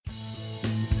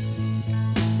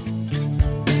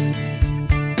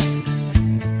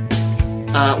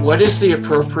What is the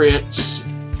appropriate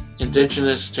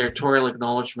Indigenous territorial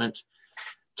acknowledgement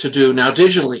to do now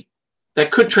digitally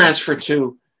that could transfer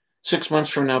to 6 months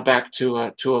from now back to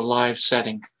a live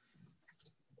setting?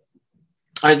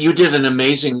 You did an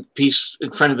amazing piece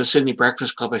in front of the Sydney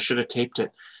Breakfast Club. I should have taped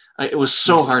it. It was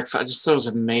so hard. I just thought it was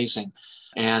amazing.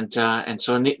 And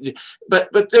so,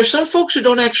 but there's some folks who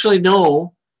don't actually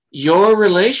know your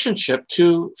relationship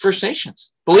to First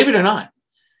Nations, believe it or not.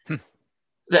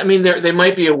 I mean, they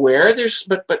might be aware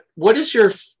but what's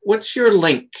your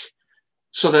link,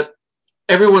 so that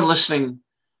everyone listening,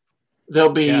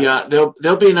 there'll be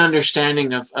an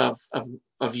understanding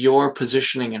of your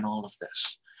positioning in all of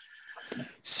this.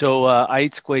 So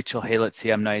ait squachel halet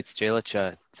siam nights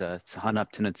jailacha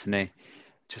sahanap tinatine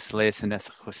just lays in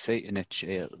ethosate in it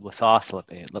with oslip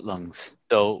lungs.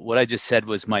 So what I just said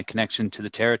was my connection to the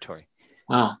territory.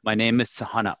 Wow. My name is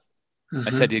Sahanap.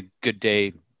 I said good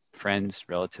day, friends,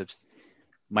 relatives.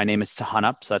 My name is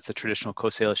Sahanap, so that's a traditional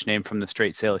Coast Salish name from the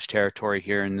Strait Salish territory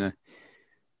here in the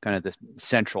kind of the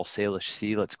central Salish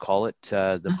Sea, let's call it.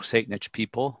 The Husaitnich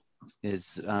people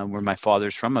is where my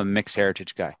father's from. I'm a mixed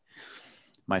heritage guy.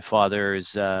 My father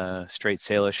is a Strait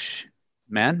Salish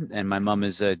man, and my mom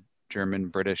is a German,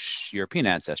 British, European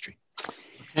ancestry.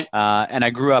 Okay. And I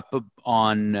grew up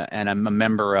and I'm a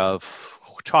member of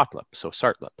Chotlip, so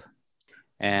Sartlip.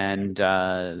 And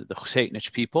the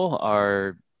Husaitnich people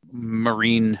are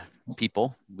marine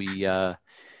people. We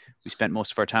spent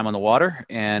most of our time on the water,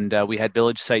 and we had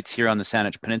village sites here on the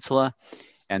Saanich Peninsula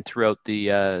and throughout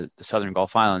the Southern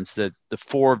Gulf Islands. The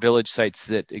four village sites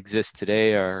that exist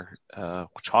today are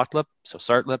Chotlip, so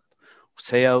Sartlip,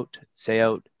 Sayout,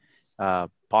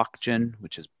 Bokjin,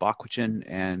 which is Bokwichin,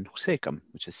 and Husaikum,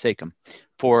 which is Saikum.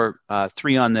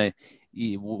 Three on the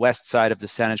west side of the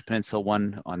Saanich Peninsula,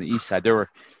 one on the east side. There were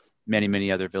many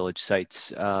other village sites.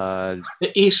 The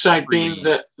east side being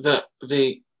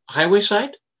the highway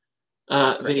side?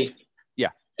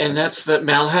 Yeah. And that's the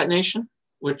Malahat Nation?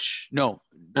 Which No.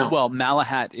 Well,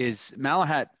 Malahat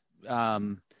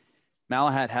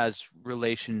has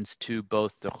relations to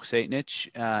both the Husaitnich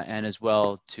and as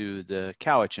well to the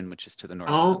Cowichan, which is to the north.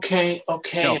 Okay. No,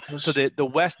 so the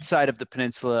west side of the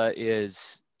peninsula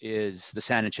is the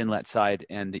Saanich Inlet side,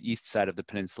 and the east side of the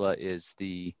peninsula is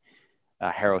the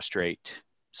Harrow Strait.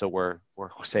 So where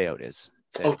Husayout is.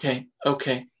 Okay.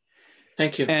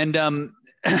 Thank you.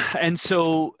 And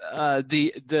so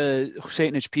the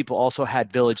Husaitnich people also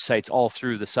had village sites all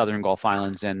through the Southern Gulf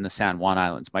Islands and the San Juan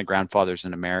Islands. My grandfather's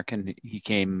an American. He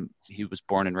was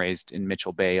born and raised in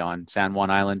Mitchell Bay on San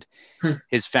Juan Island.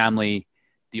 His family,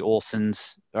 the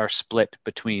Olsens, are split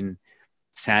between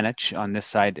Saanich on this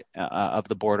side of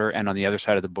the border, and on the other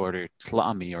side of the border,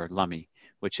 Lummi,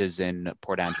 which is in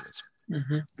Port Angeles,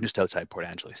 just outside Port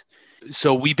Angeles.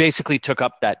 So we basically took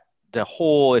up the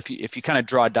whole, if you kind of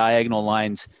draw diagonal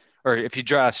lines, or if you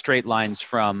draw straight line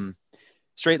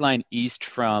east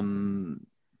from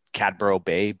Cadboro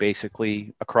Bay,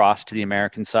 basically across to the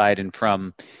American side, and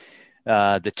from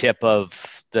the tip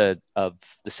of the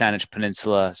Saanich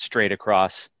Peninsula straight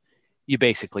across, you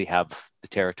basically have the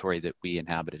territory that we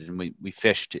inhabited, and we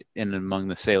fished in among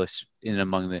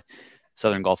the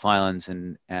Southern Gulf Islands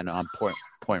and on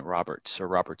Point Roberts or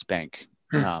Roberts Bank.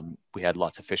 We had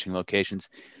lots of fishing locations.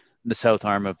 The south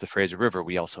arm of the Fraser River,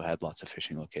 we also had lots of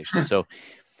fishing locations. So,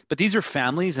 but these are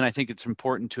families, and I think it's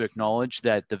important to acknowledge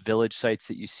that the village sites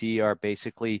that you see are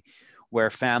basically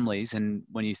where families, and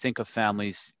when you think of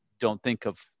families, don't think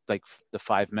of like the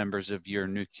 5 members of your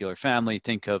nuclear family,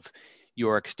 think of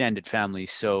your extended family.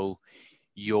 So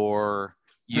your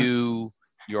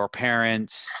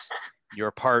parents, your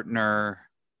partner,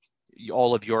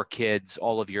 all of your kids,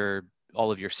 all of your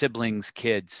siblings'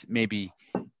 kids, maybe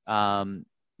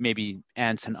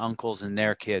aunts and uncles and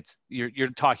their kids.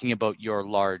 You're talking about your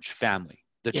large family,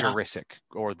 the Jurisic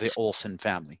or the Olsen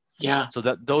family. Yeah. So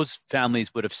that those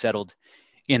families would have settled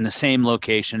in the same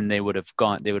location. They would have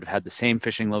had the same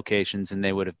fishing locations, and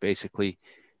they would have basically,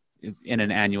 in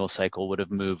an annual cycle, would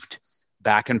have moved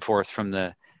back and forth from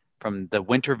the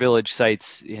winter village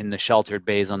sites in the sheltered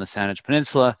bays on the Saanich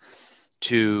Peninsula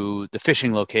to the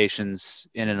fishing locations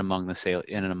in and amongst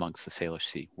the Salish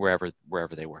Sea, wherever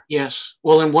they were. Yes.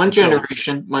 Well, in one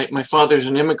generation, my father's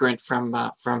an immigrant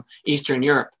from Eastern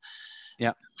Europe.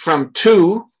 Yeah. From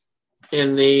 2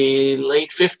 in the late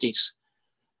 50s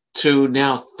to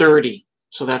now 30.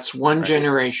 So that's one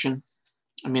generation.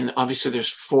 I mean, obviously there's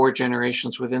 4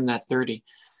 generations within that 30.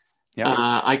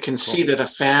 Yeah. I can see that a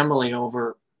family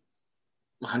over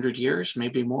 100 years,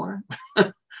 maybe more.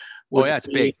 Oh yeah, it's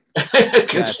big.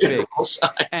 Considerable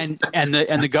size. And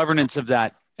the governance of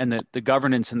that, and the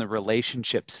governance and the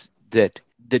relationships that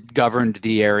that governed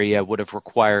the area would have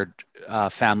required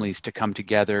families to come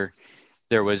together.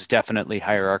 There was definitely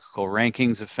hierarchical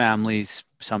rankings of families.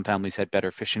 Some families had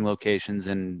better fishing locations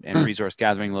and resource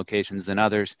gathering locations than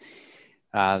others.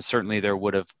 Certainly there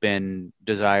would have been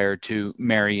desire to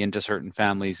marry into certain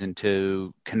families and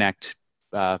to connect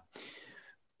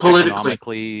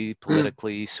economically,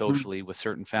 politically, socially with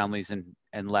certain families,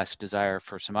 and less desire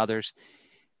for some others.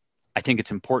 I think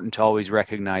it's important to always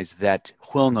recognize that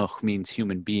Huilnoch means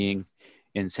human being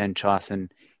in Senchothan,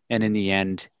 and in the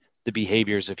end, the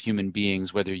behaviors of human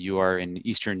beings, whether you are in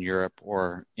Eastern Europe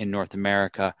or in North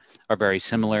America, are very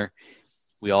similar.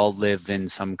 We all live in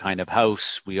some kind of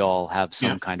house. We all have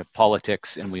some kind of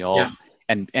politics, and we all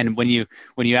and when you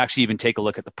actually even take a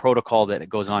look at the protocol that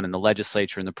goes on in the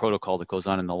legislature and the protocol that goes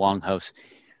on in the Longhouse,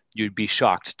 you'd be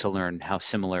shocked to learn how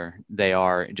similar they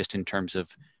are, just in terms of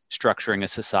structuring a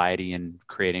society and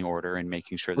creating order and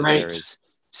making sure that there is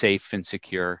safety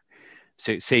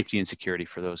and security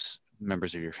for those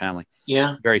members of your family.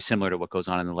 Yeah. Very similar to what goes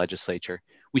on in the legislature.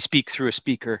 We speak through a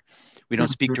speaker. We don't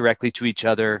speak directly to each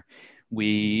other.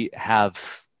 We have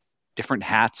different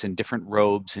hats and different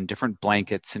robes and different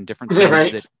blankets and different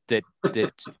things that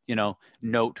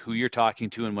note who you're talking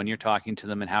to and when you're talking to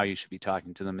them and how you should be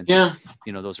talking to them. And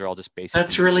those are all just basic.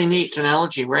 That's really neat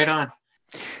analogy. Right on.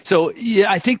 So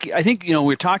I think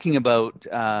we're talking about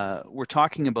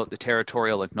the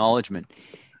territorial acknowledgement,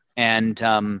 and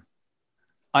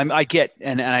I get,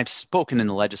 and I've spoken in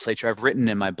the legislature. I've written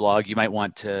in my blog. You might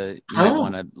want to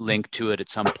link to it at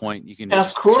some point. You can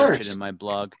just search it in my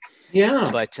blog. Yeah.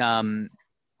 But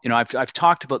I've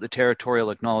talked about the territorial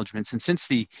acknowledgements, and since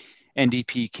the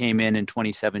NDP came in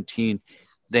 2017,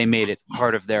 they made it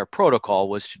part of their protocol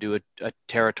was to do a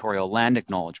territorial land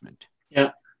acknowledgement.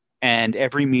 Yeah. And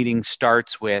every meeting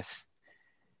starts with,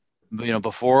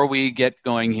 before we get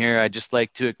going here, I'd just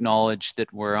like to acknowledge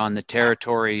that we're on the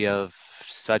territory of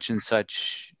such and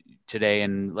such today,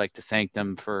 and like to thank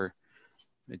them for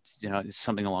it's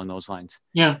something along those lines.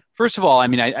 Yeah. First of all,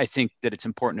 I think that it's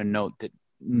important to note that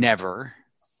never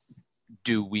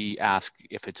do we ask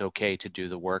if it's okay to do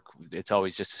the work. It's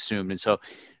always just assumed. And so,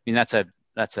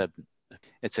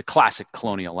 it's a classic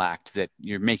colonial act that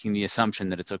you're making the assumption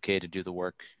that it's okay to do the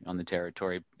work on the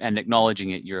territory, and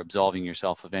acknowledging it, you're absolving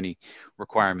yourself of any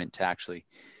requirement to actually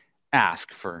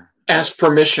ask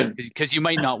permission, because you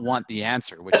might not want the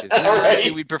answer, which is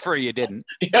actually we'd prefer you didn't.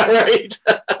 Yeah, right.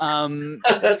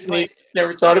 That's neat.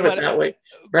 Never thought of it that way.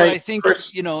 Right. But I think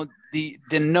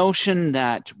the notion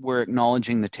that we're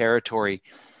acknowledging the territory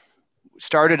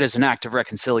started as an act of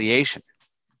reconciliation,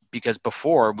 because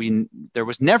before there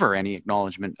was never any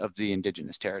acknowledgement of the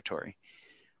Indigenous territory.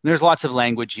 There's lots of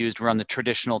language used. We're on the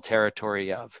traditional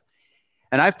territory of.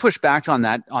 And I've pushed back on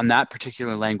that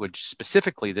particular language,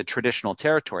 specifically the traditional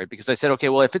territory, because I said, okay,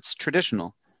 well, if it's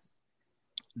traditional,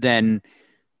 then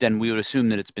we would assume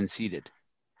that it's been ceded,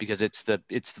 because it's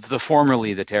the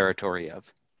formerly the territory of.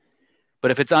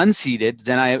 But if it's unceded,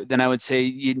 then I would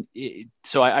say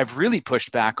I've really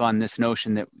pushed back on this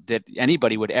notion that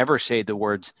anybody would ever say the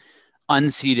words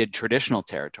unceded traditional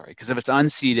territory, because if it's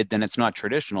unceded, then it's not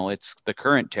traditional. It's the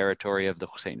current territory of the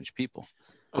Husainish people.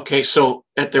 Okay, so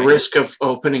at the risk of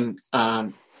opening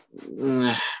a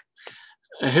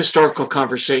historical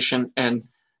conversation, and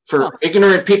for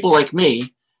ignorant people like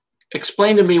me,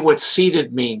 explain to me what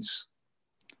ceded means.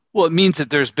 Well, it means that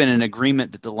there's been an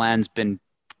agreement that the land's been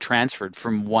transferred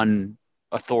from one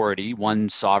authority, one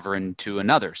sovereign, to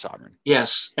another sovereign.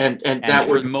 Yes, and that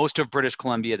for most of British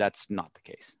Columbia, that's not the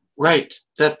case. Right.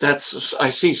 That's I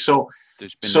see. So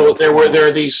there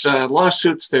are these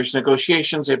lawsuits. There's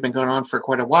negotiations. They've been going on for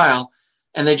quite a while,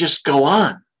 and they just go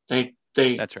on.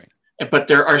 That's right. But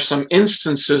there are some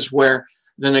instances where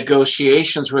the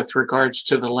negotiations with regards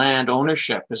to the land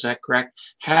ownership, is that correct,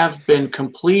 have been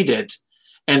completed,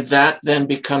 and that then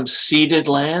becomes ceded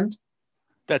land?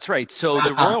 That's right. So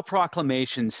the Royal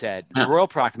Proclamation said, go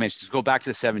back to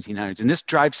the 1700s, and this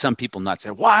drives some people nuts.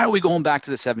 Why are we going back to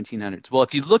the 1700s? Well,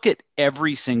 if you look at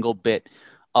every single bit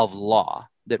of law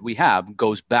that we have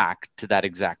goes back to that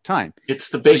exact time. It's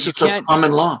the basis of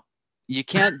common law. You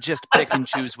can't just pick and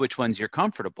choose which ones you're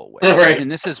comfortable with. Right.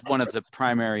 And this is one of the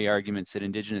primary arguments that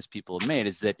Indigenous people have made,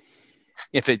 is that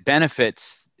if it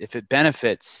benefits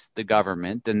the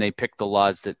government, then they pick the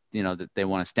laws that they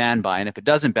want to stand by. And if it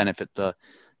doesn't benefit the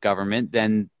government,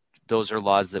 then those are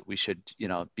laws that we should,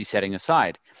 be setting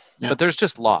aside. Yeah. But there's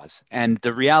just laws. And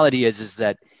the reality is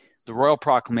that the Royal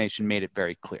Proclamation made it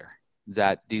very clear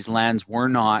that these lands were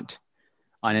not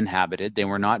uninhabited. They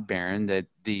were not barren,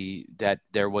 that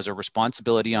there was a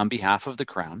responsibility on behalf of the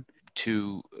Crown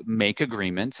to make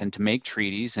agreements and to make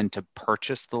treaties and to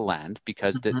purchase the land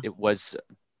because it was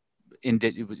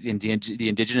the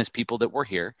indigenous people that were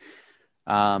here.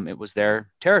 It was their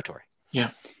territory.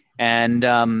 Yeah. And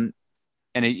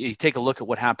you take a look at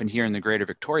what happened here in the Greater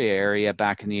Victoria area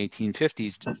back in the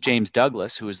 1850s. James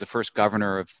Douglas, who was the first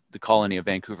governor of the colony of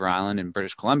Vancouver Island in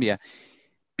British Columbia,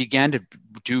 began to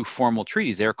do formal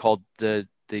treaties. They're called the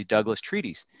Douglas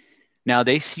Treaties. Now,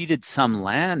 they ceded some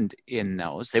land in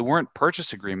those. They weren't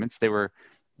purchase agreements. They were,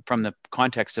 from the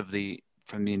context of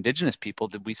from the indigenous people,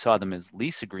 that we saw them as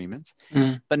lease agreements.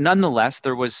 But nonetheless,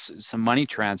 there was some money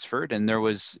transferred and there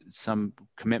was some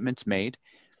commitments made.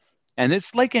 And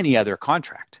it's like any other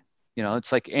contract.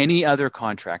 It's like any other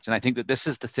contract. And I think that this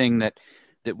is the thing that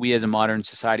we as a modern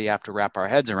society have to wrap our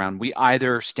heads around. We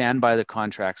either stand by the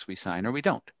contracts we sign or we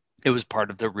don't. It was part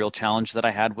of the real challenge that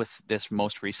I had with this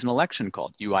most recent election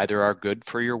called. You either are good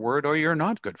for your word or you're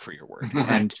not good for your word.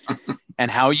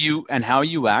 And how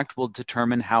you act will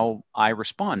determine how I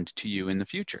respond to you in the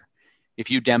future. If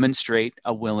you demonstrate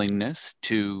a willingness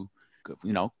to,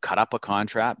 cut up a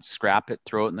contract, scrap it,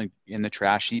 throw it in the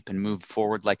trash heap and move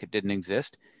forward like it didn't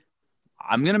exist,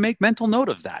 I'm going to make mental note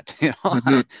of that.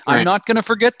 I'm not going to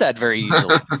forget that very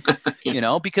easily,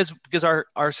 because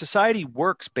our society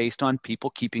works based on people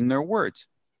keeping their words,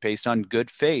 based on good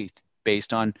faith,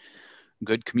 based on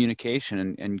good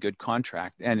communication and good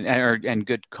contract and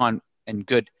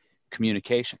good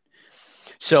communication.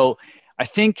 So I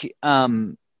think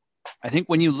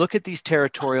when you look at these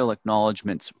territorial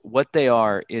acknowledgements, what they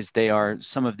are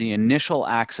some of the initial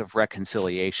acts of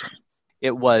reconciliation.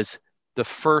 It was the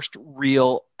first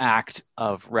real act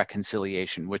of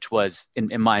reconciliation, which was,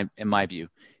 in my view,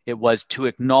 it was to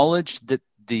acknowledge that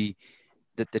the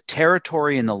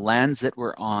territory and the lands that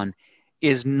we're on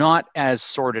is not as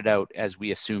sorted out as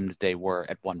we assumed they were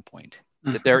at one point.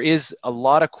 That there is a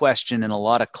lot of question and a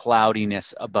lot of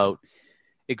cloudiness about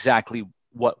exactly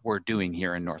what we're doing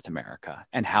here in North America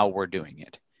and how we're doing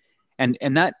it. And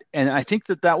I think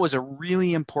that was a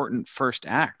really important first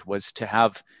act, was to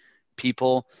have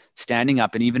people standing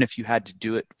up, and even if you had to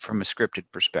do it from a scripted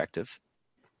perspective,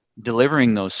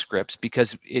 delivering those scripts,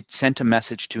 because it sent a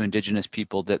message to Indigenous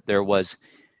people that there was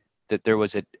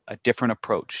a different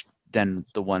approach than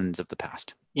the ones of the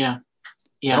past. Yeah.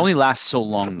 It only lasts so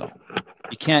long, though.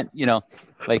 You can't,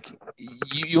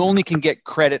 you only can get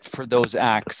credit for those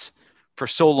acts for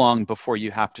so long before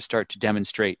you have to start to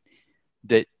demonstrate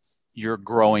that you're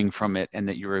growing from it and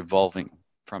that you're evolving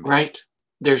from it. Right.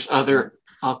 There's other,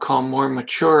 I'll call more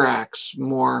mature acts,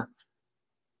 more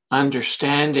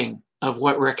understanding of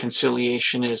what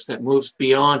reconciliation is, that moves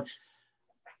beyond,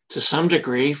 to some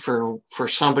degree, for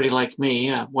somebody like me,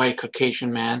 a white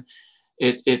Caucasian man,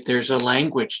 there's a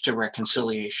language to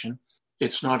reconciliation.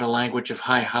 It's not a language of,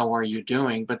 hi, how are you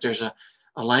doing? But there's a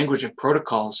language of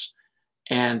protocols,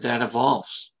 and that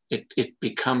evolves. It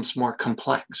becomes more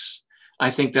complex. I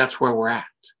think that's where we're at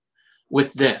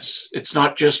with this. It's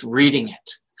not just reading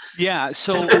it. Yeah.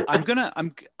 So I've been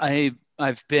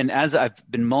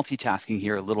multitasking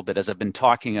here a little bit. As I've been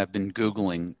talking, I've been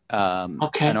Googling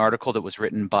an article that was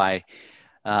written by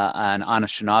an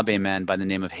Anishinaabe man by the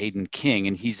name of Hayden King.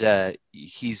 And he's I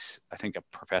think a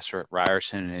professor at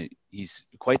Ryerson. He's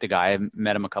quite the guy. I've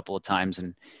met him a couple of times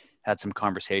and had some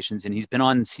conversations, and he's been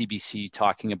on CBC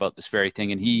talking about this very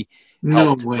thing. And he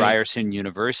helped Ryerson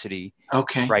University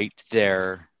write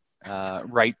their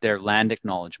land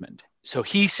acknowledgement. So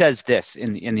he says this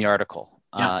in the article,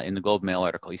 in the Globe Mail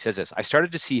article. He says this: I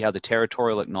started to see how the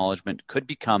territorial acknowledgement could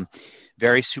become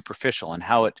very superficial, and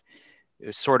how it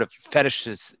sort of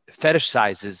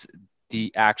fetishizes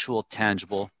the actual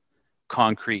tangible,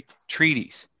 concrete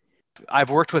treaties.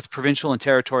 I've worked with provincial and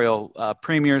territorial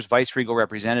premiers, vice-regal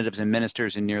representatives, and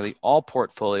ministers in nearly all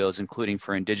portfolios, including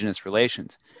for Indigenous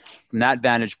relations. From that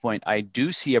vantage point, I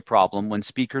do see a problem when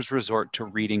speakers resort to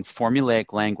reading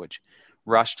formulaic language,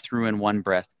 rushed through in one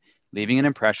breath, leaving an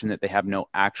impression that they have no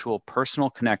actual personal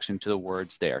connection to the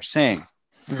words they are saying.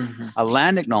 Mm-hmm. A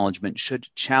land acknowledgement should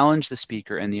challenge the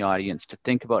speaker and the audience to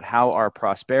think about how our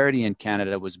prosperity in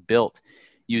Canada was built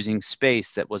using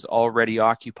space that was already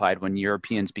occupied when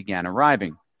Europeans began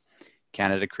arriving.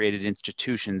 Canada created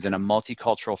institutions and a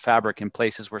multicultural fabric in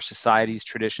places where societies,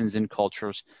 traditions, and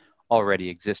cultures already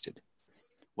existed.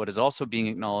 What is also being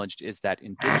acknowledged is that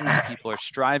Indigenous people are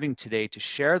striving today to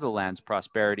share the land's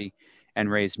prosperity and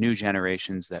raise new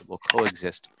generations that will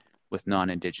coexist with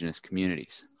non-Indigenous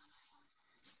communities.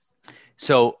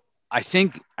 So I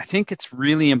think it's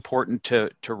really important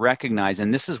to recognize,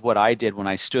 and this is what I did when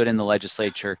I stood in the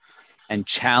legislature and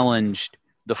challenged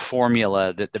the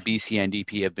formula that the BC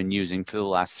NDP have been using for the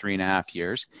last 3.5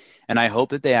 years. And I hope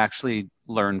that they actually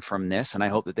learn from this, and I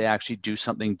hope that they actually do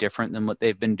something different than what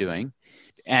they've been doing,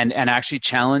 and actually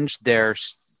challenge their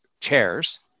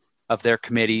chairs of their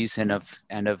committees and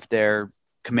of their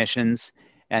commissions,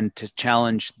 and to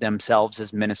challenge themselves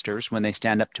as ministers when they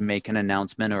stand up to make an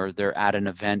announcement or they're at an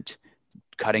event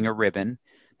cutting a ribbon,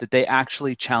 that they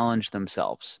actually challenge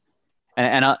themselves.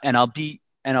 And I'll be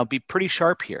pretty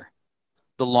sharp here.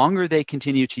 The longer they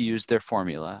continue to use their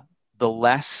formula, the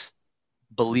less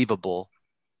believable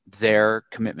their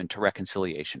commitment to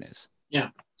reconciliation is. Yeah.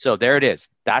 So there it is.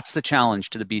 That's the challenge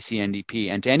to the BC NDP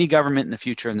and to any government in the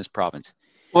future in this province.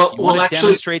 Well, you want to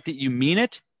demonstrate that you mean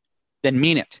it, then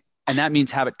mean it. And that means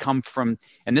have it come from,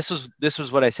 and this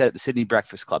was what I said at the Sydney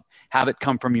Breakfast Club, have it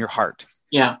come from your heart.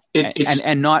 Yeah.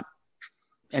 And not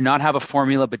have a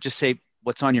formula, but just say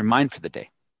what's on your mind for the day.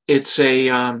 It's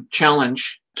a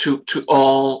challenge to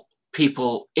all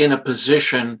people in a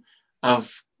position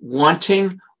of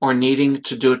wanting or needing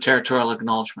to do a territorial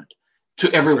acknowledgement,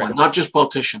 to everyone, right. Not just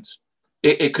politicians.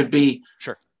 It could be,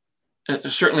 sure.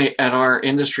 Certainly at our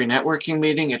industry networking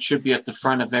meeting, it should be at the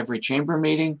front of every chamber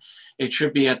meeting. It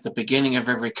should be at the beginning of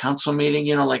every council meeting,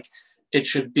 it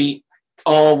should be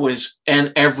always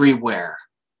and everywhere.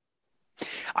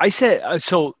 I said,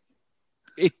 so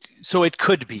it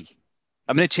could be.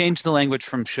 I'm going to change the language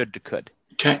from should to could.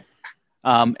 Okay.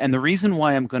 And the reason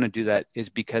why I'm going to do that is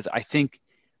because I think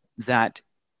that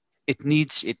it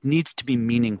needs to be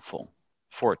meaningful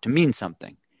for it to mean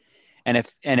something. And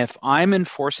if I'm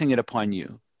enforcing it upon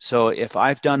you, so if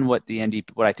I've done what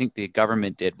I think the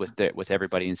government did with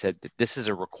everybody and said that this is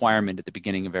a requirement at the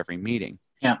beginning of every meeting,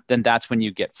 yeah, then that's when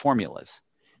you get formulas.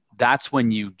 That's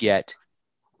when you get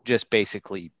just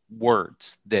basically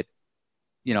words that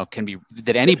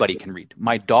that anybody can read.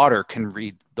 My daughter can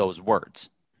read those words.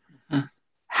 Mm-hmm.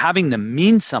 Having them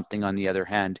mean something, on the other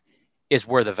hand, is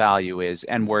where the value is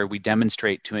and where we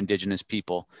demonstrate to Indigenous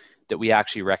people that we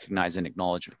actually recognize and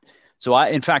acknowledge it. So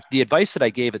in fact, the advice that I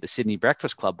gave at the Sydney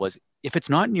Breakfast Club was, if it's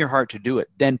not in your heart to do it,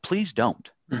 then please don't.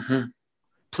 Mm-hmm.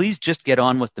 Please just get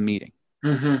on with the meeting.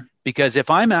 Mm-hmm. Because if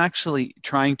I'm actually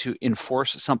trying to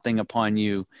enforce something upon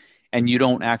you and you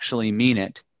don't actually mean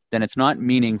it, then it's not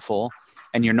meaningful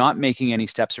and you're not making any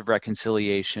steps of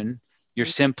reconciliation. You're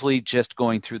simply just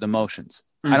going through the motions.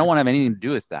 Mm-hmm. I don't want to have anything to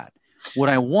do with that. What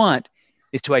I want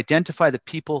is to identify the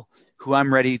people who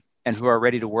I'm ready and who are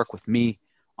ready to work with me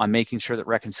on making sure that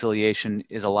reconciliation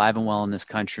is alive and well in this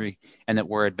country and that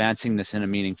we're advancing this in a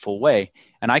meaningful way.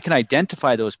 And I can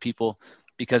identify those people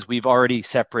because we've already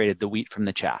separated the wheat from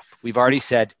the chaff. We've already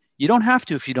said, you don't have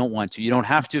to if you don't want to. You don't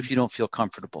have to if you don't feel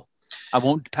comfortable. I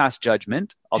won't pass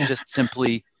judgment. I'll just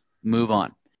simply move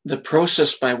on. The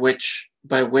process by which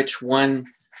one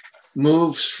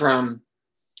moves from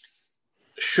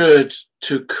should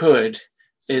to could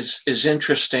is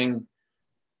interesting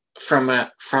from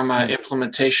a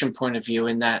implementation point of view,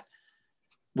 in that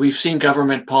we've seen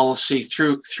government policy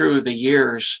through the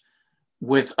years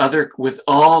with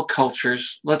all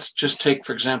cultures. Let's just take,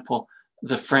 for example,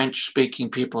 the French-speaking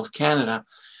people of Canada,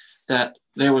 that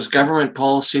there was government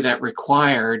policy that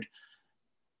required,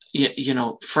 a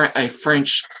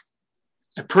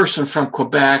person from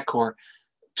Quebec or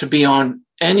to be on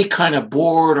any kind of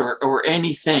board or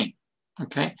anything.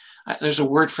 Okay, there's a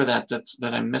word for that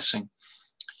I'm missing.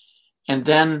 And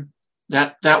then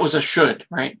that was a should,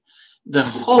 right? The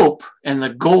hope and the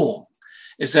goal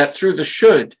is that through the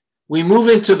should, we move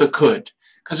into the could,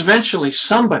 because eventually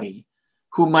somebody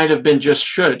who might have been just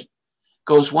should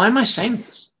goes, why am I saying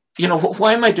this?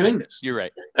 Why am I doing this? You're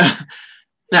right.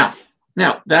 Now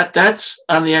that's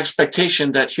on the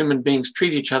expectation that human beings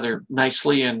treat each other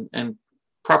nicely and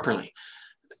properly.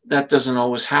 That doesn't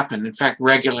always happen. In fact,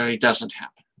 regularly doesn't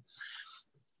happen.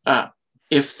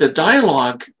 If the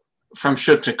dialogue from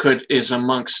should to could is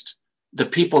amongst the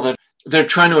people that they're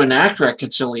trying to enact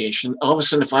reconciliation, all of a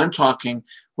sudden, if I'm talking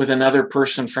with another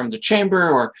person from the chamber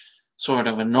or sort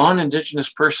of a non-Indigenous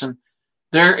person,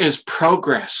 there is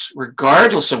progress,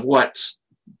 regardless of what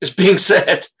is being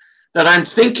said, that I'm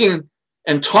thinking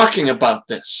and talking about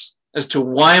this as to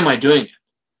why am I doing it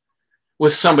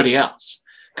with somebody else.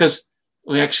 Because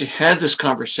we actually had this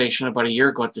conversation about a year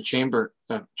ago at the chamber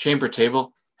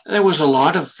table. There was a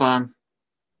lot of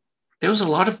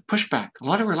pushback, a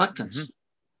lot of reluctance.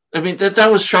 Mm-hmm. I mean,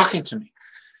 that was shocking to me.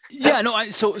 Yeah, no.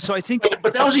 So I think,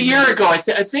 but that was a year ago. I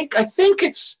think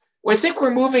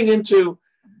we're moving into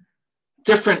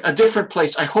a different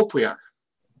place. I hope we are.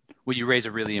 Well, you raise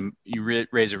a really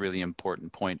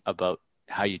important point about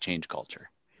how you change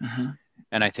culture, mm-hmm.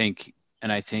 and I think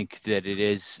that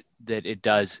it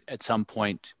does at some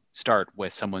point start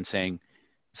with someone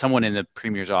in the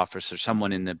Premier's office or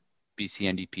someone in the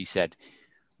BC NDP said,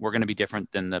 we're going to be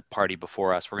different than the party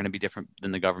before us. We're going to be different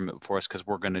than the government before us because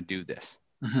we're going to do this.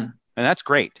 Mm-hmm. And that's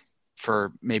great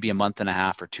for maybe a month and a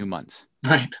half or 2 months.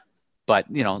 Right. But,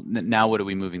 now what are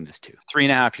we moving this to?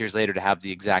 3.5 years later, to have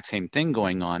the exact same thing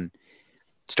going on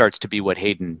starts to be what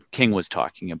Hayden King was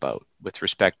talking about with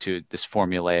respect to this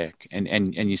formulaic,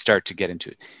 and you start to get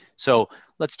into it. So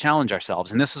let's challenge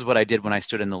ourselves. And this is what I did when I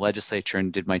stood in the legislature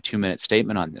and did my 2-minute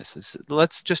statement on this, is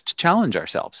let's just challenge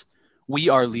ourselves. We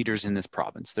are leaders in this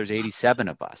province. There's 87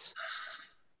 of us.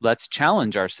 Let's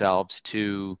challenge ourselves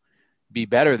to be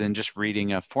better than just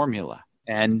reading a formula.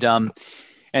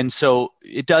 And so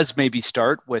it does maybe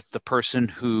start with the person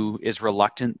who is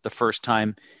reluctant the first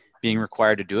time being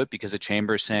required to do it because the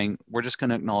chamber is saying, we're just going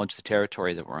to acknowledge the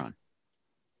territory that we're on.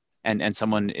 And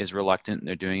someone is reluctant and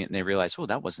they're doing it and they realize, oh,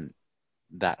 that wasn't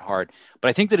that hard. But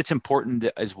I think that it's important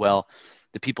as well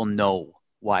that people know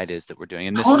why it is that we're doing.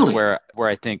 And this is where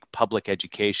I think public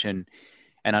education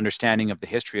and understanding of the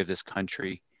history of this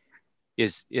country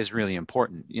is really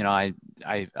important.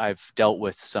 I've dealt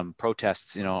with some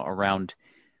protests, around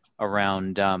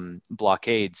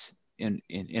blockades in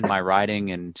my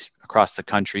riding and across the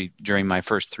country during my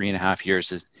first 3.5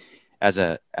 years as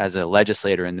a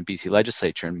legislator in the BC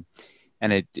legislature.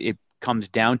 And it comes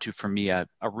down to, for me, a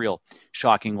real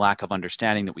shocking lack of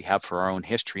understanding that we have for our own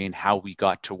history and how we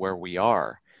got to where we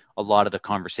are. A lot of the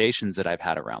conversations that I've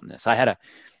had around this,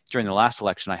 during the last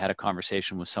election, I had a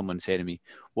conversation with someone say to me,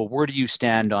 well, where do you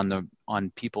stand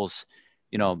on people's,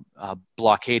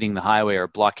 blockading the highway or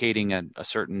blockading a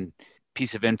certain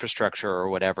piece of infrastructure or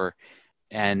whatever?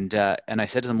 And I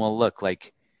said to them, well, look,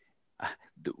 like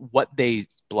what they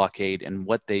blockade and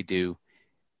what they do,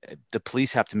 the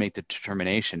police have to make the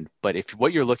determination. But if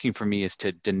what you're looking for me is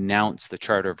to denounce the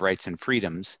Charter of Rights and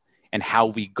Freedoms and how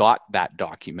we got that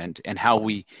document and how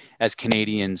we as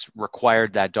Canadians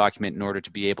required that document in order to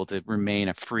be able to remain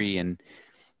a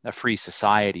free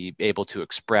society, able to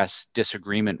express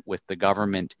disagreement with the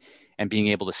government and being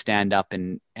able to stand up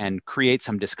and create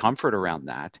some discomfort around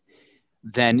that,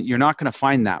 then you're not going to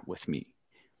find that with me.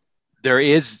 There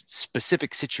is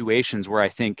specific situations where I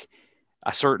think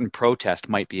a certain protest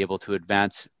might be able to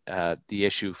advance the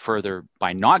issue further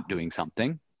by not doing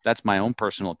something. That's my own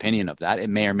personal opinion of that. It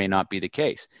may or may not be the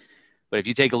case. But if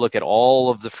you take a look at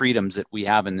all of the freedoms that we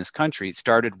have in this country, it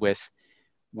started with,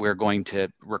 we're going to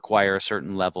require a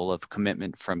certain level of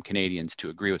commitment from Canadians to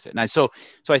agree with it. And so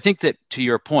I think that, to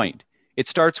your point, it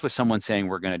starts with someone saying,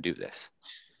 we're going to do this.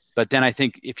 But then I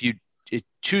think if you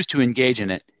choose to engage in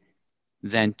it,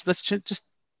 then let's just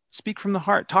speak from the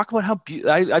heart. Talk about how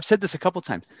I've said this a couple of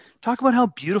times. Talk about how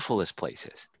beautiful this place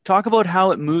is. Talk about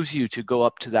how it moves you to go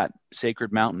up to that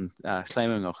sacred mountain,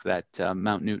 that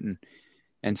Mount Newton,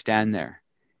 and stand there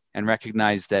and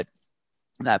recognize that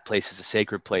place is a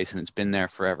sacred place and it's been there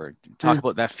forever. Talk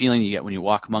about that feeling you get when you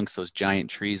walk amongst those giant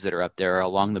trees that are up there or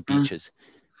along the beaches.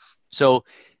 So,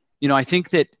 I think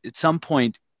that at some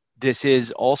point, this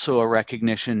is also a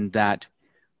recognition that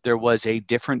there was a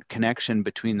different connection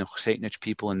between the Husaitnich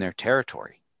people and their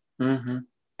territory. Mm-hmm.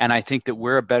 And I think that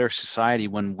we're a better society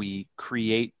when we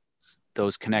create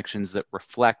those connections that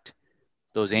reflect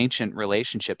those ancient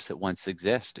relationships that once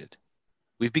existed.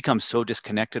 We've become so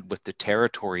disconnected with the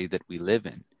territory that we live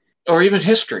in. Or even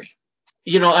history.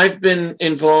 I've been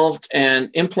involved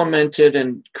and implemented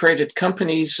and created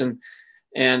companies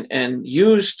and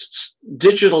used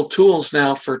digital tools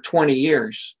now for 20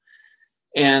 years.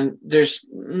 And there's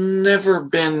never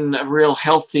been a real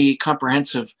healthy,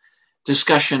 comprehensive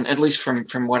discussion, at least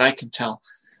from what I can tell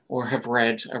or have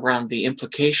read, around the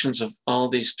implications of all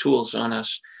these tools on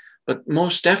us. But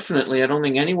most definitely, I don't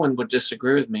think anyone would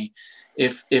disagree with me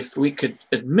if we could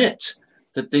admit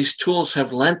that these tools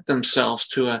have lent themselves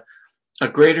to a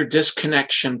greater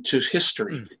disconnection to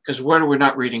history. Because we're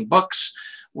not reading books,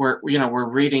 we're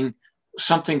reading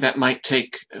something that might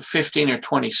take 15 or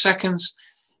 20 seconds.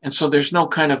 And so there's no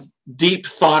kind of deep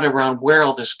thought around where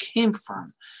all this came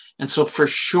from. And so for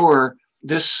sure,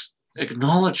 this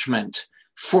acknowledgement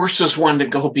forces one to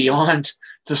go beyond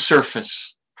the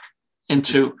surface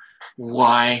into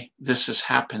why this has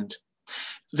happened.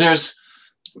 There's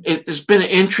been an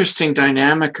interesting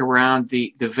dynamic around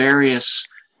the various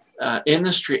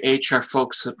industry HR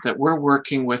folks that we're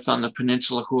working with on the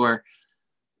peninsula who are,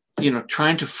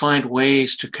 trying to find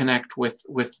ways to connect with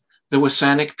the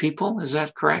Wasanic people. Is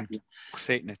that correct?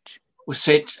 Husaitnich.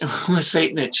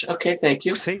 Husaitnich. Okay, thank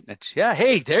you. Husaitnich. Yeah.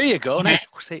 Hey, there you go. Nice.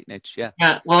 Husaitnich. Yeah.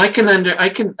 Yeah. Well, I can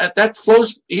that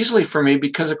flows easily for me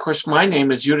because, of course, my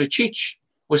name is Yurachich.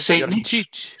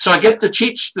 Husaitnich. So I get the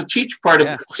Cheech part of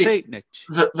Husaitnich.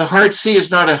 The hard C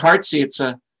is not a hard C. It's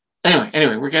a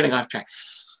anyway. We're getting off track.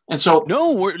 And so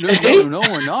no, we're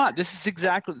not. This is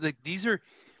exactly like these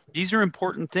are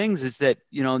important things. Is that,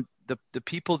 you know, the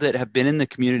people that have been in the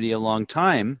community a long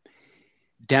time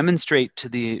demonstrate to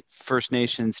the First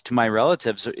Nations, to my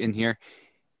relatives in here,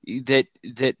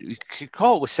 that you could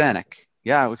call it Wasanic.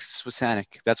 Yeah, it's Wasanic.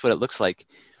 That's what it looks like.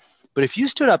 But if you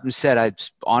stood up and said, "I'm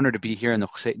honored to be here in the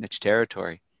Husaitnich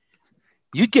territory,"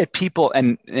 you'd get people,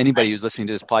 and anybody who's listening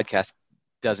to this podcast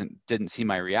didn't see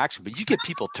my reaction, but you get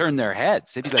people turn their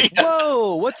heads. They'd be like,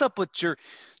 "Whoa, what's up with your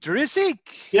Jurassic?"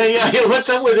 Yeah. What's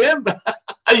up with him?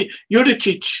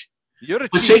 Juricic.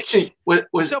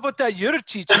 What's up with that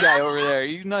Juricic guy over there?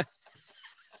 You know.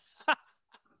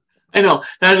 I know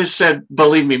that is said,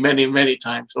 believe me, many, many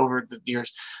times over the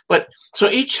years. But so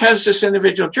each has this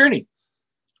individual journey.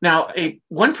 Now,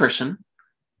 one person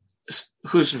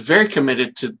who's very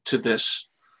committed to this,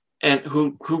 and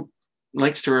who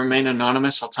likes to remain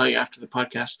anonymous, I'll tell you after the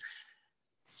podcast,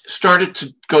 started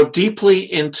to go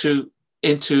deeply into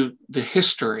the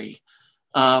history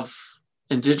of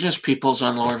Indigenous peoples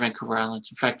on Lower Vancouver Island,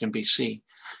 in fact, in BC.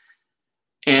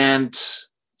 And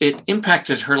it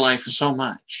impacted her life so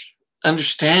much,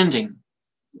 understanding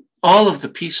all of the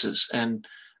pieces and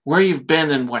where you've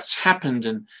been and what's happened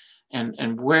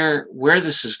and where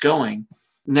this is going.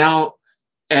 Now,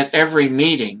 at every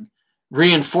meeting,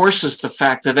 reinforces the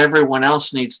fact that everyone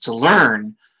else needs to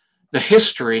learn the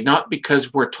history, not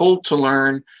because we're told to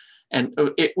learn. And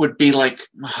it would be like,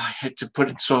 I had to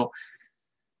put it so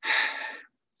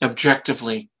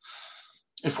objectively,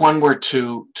 if one were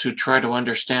to try to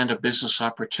understand a business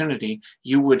opportunity,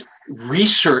 you would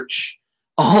research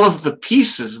all of the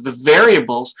pieces, the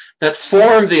variables that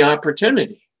form the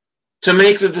opportunity to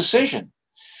make the decision.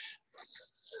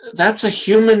 That's a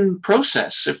human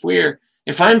process.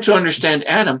 If I'm to understand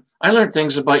Adam, I learned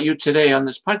things about you today on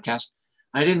this podcast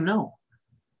I didn't know.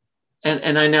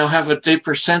 And I now have a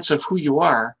deeper sense of who you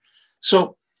are.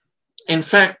 So, in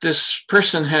fact, this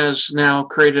person has now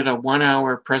created a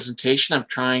 1-hour presentation. I'm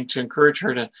trying to encourage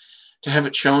her to have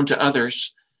it shown to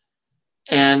others.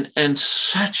 And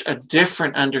such a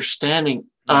different understanding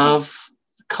of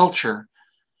culture.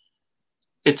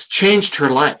 It's changed her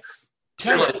life.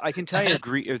 I can tell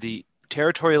you the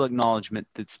territorial acknowledgement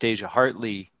that Stasia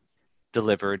Hartley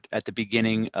delivered at the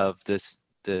beginning of the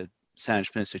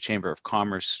Saanich Peninsula Chamber of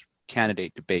Commerce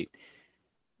candidate debate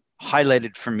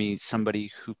highlighted for me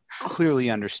somebody who clearly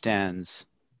understands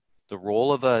the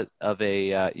role of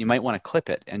a you might want to clip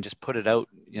it and just put it out,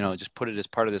 just put it as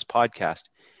part of this podcast,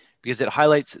 because it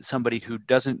highlights somebody who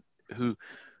doesn't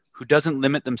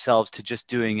limit themselves to just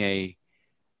doing a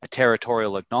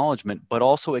territorial acknowledgement, but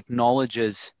also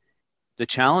acknowledges the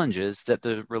challenges that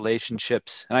the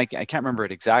relationships, and I can't remember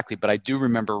it exactly, but I do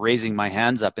remember raising my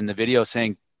hands up in the video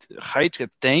saying, Haitke,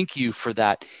 thank you for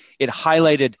that. It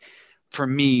highlighted for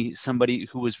me somebody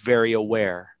who was very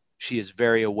aware. She is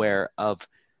very aware of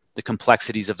the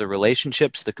complexities of the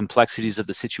relationships, the complexities of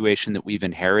the situation that we've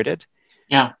inherited.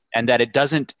 Yeah. And that it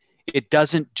doesn't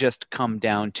just come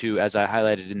down to, as I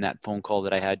highlighted in that phone call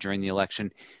that I had during the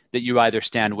election, that you either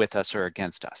stand with us or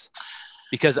against us.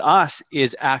 Because us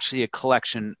is actually a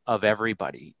collection of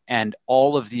everybody and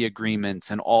all of the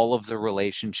agreements and all of the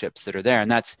relationships that are there.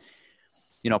 And that's,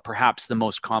 perhaps the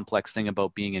most complex thing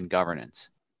about being in governance.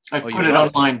 I've put it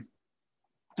online.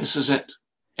 This is it.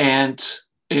 And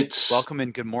it's... Welcome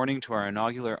and good morning to our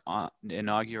inaugural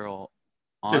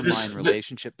online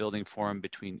relationship building forum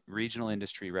between regional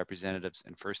industry representatives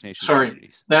and First Nations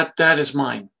communities. That is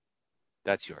mine.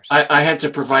 That's yours. I had to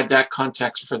provide that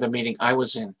context for the meeting I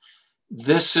was in.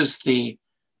 This is the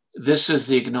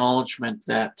acknowledgement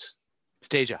that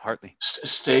Stasia Hartley.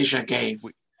 Stasia gave.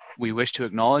 We wish to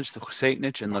acknowledge the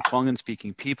Husaitnich and Lekwungen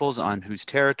speaking peoples on whose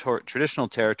traditional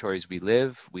territories we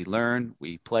live, we learn,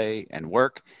 we play and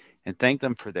work, and thank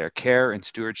them for their care and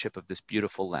stewardship of this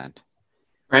beautiful land.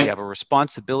 Right. We have a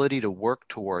responsibility to work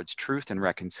towards truth and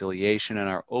reconciliation and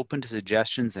are open to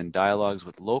suggestions and dialogues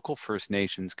with local First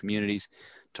Nations communities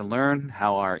to learn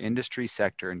how our industry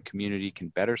sector and community can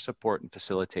better support and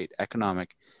facilitate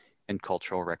economic and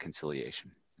cultural reconciliation.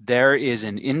 There is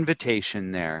an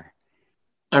invitation there.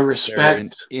 A respect. There's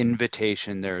an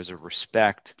invitation. There's a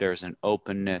respect. There's an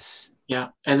openness. Yeah,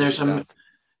 and there's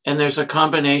a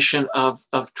combination of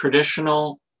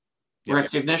traditional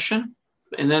recognition.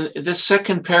 And then this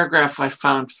second paragraph I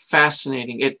found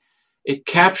fascinating. It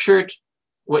captured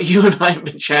what you and I have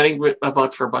been chatting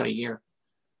about for about a year.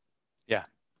 Yeah.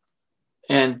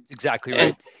 And exactly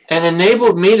right. And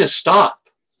enabled me to stop.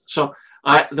 So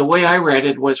the way I read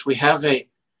it was I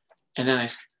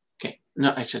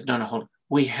said, no, hold on.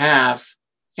 We have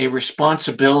a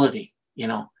responsibility,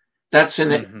 that's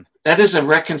in it. Mm-hmm. that is a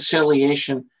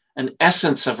reconciliation, an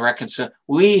essence of reconciliation.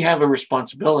 We have a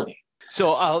responsibility.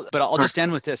 So I'll just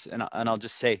end with this, and I'll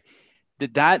just say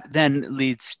that then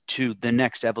leads to the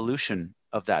next evolution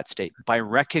of that state. By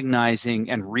recognizing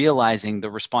and realizing the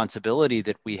responsibility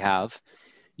that we have,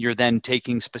 you're then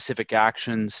taking specific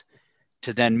actions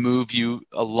to then move you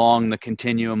along the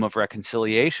continuum of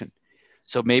reconciliation.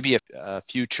 So maybe a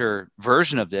future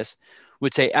version of this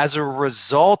would say, as a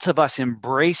result of us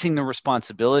embracing the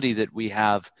responsibility that we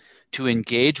have to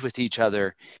engage with each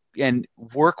other and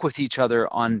work with each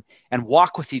other on and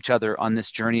walk with each other on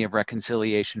this journey of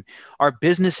reconciliation, our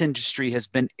business industry has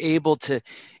been able to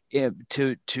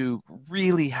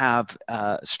really have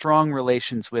strong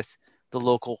relations with the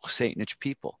local Satanich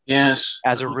people. Yes.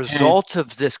 As a result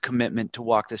of this commitment to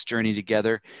walk this journey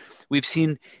together, we've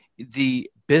seen the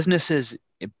businesses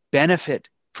benefit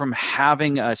from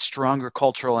having a stronger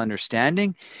cultural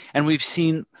understanding, and we've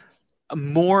seen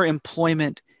more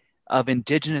employment of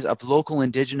local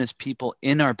Indigenous people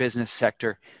in our business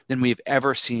sector than we've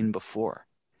ever seen before.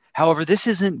 However, this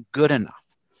isn't good enough.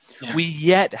 Yeah. We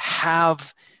yet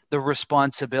have the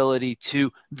responsibility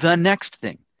to the next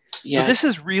thing. Yeah. So this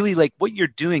is really like what you're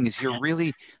doing is you're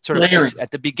really sort of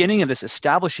at the beginning of this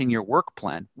establishing your work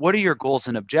plan. What are your goals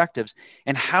and objectives,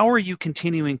 and how are you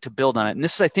continuing to build on it? And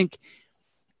this, I think,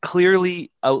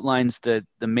 clearly outlines the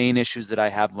main issues that I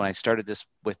have when I started this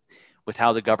with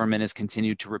how the government has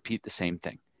continued to repeat the same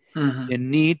thing. Mm-hmm. You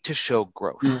need to show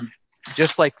growth. Mm-hmm.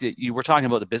 Just like you were talking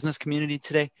about the business community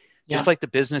today, just like the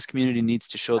business community needs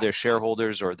to show their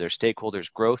shareholders or their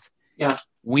stakeholders growth,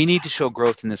 we need to show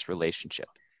growth in this relationship.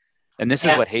 And this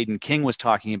is what Hayden King was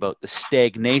talking about. The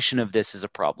stagnation of this is a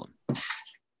problem.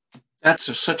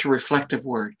 That's such a reflective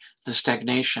word, the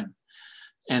stagnation.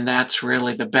 And that's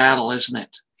really the battle, isn't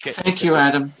it? Okay. Thank you,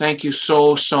 Adam. Thank you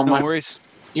so much. No worries.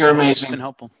 You're amazing. It's been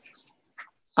helpful.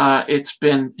 It's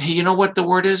been, hey, you know what the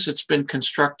word is? It's been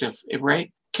constructive,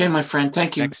 right? Okay, my friend.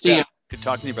 Thank you. See ya. Good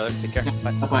talking to you, brother. Take care.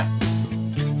 Bye-bye.